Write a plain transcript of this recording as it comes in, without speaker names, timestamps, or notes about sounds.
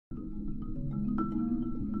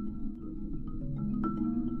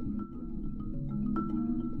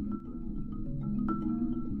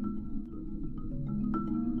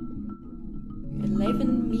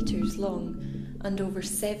metres long and over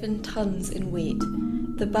 7 tonnes in weight,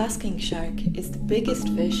 the basking shark is the biggest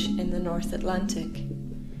fish in the North Atlantic.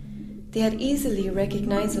 They are easily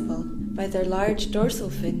recognisable by their large dorsal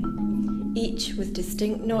fin, each with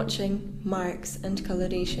distinct notching, marks and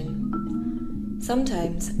coloration.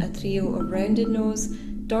 Sometimes a trio of rounded nose,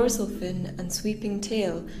 dorsal fin and sweeping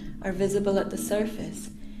tail are visible at the surface,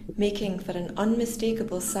 making for an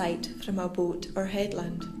unmistakable sight from a boat or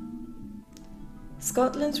headland.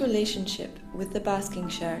 Scotland's relationship with the basking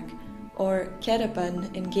shark, or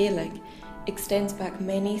caraban in Gaelic, extends back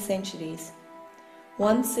many centuries.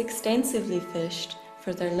 Once extensively fished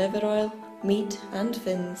for their liver oil, meat and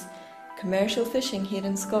fins, commercial fishing here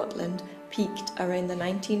in Scotland peaked around the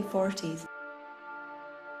 1940s.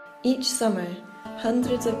 Each summer,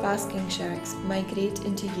 hundreds of basking sharks migrate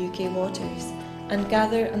into UK waters and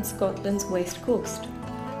gather on Scotland's west coast.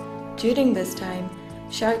 During this time,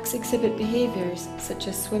 sharks exhibit behaviours such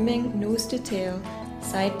as swimming nose to tail,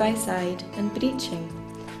 side by side and breaching,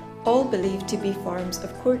 all believed to be forms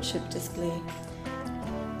of courtship display.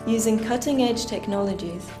 Using cutting-edge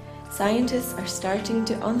technologies, scientists are starting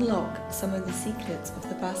to unlock some of the secrets of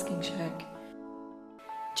the basking shark.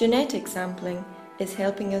 Genetic sampling is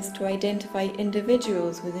helping us to identify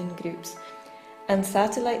individuals within groups, and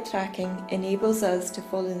satellite tracking enables us to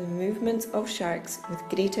follow the movements of sharks with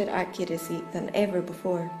greater accuracy than ever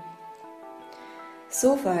before.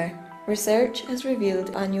 So far, research has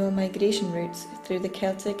revealed annual migration routes through the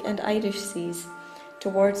Celtic and Irish seas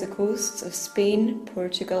towards the coasts of Spain,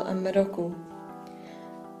 Portugal and Morocco.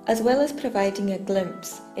 As well as providing a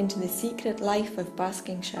glimpse into the secret life of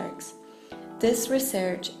basking sharks, this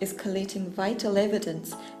research is collating vital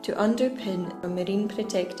evidence to underpin a marine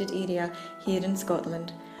protected area here in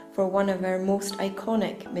Scotland for one of our most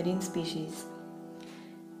iconic marine species.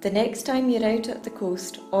 The next time you're out at the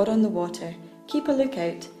coast or on the water, keep a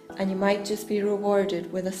lookout and you might just be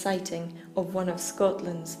rewarded with a sighting of one of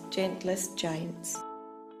Scotland's gentlest giants.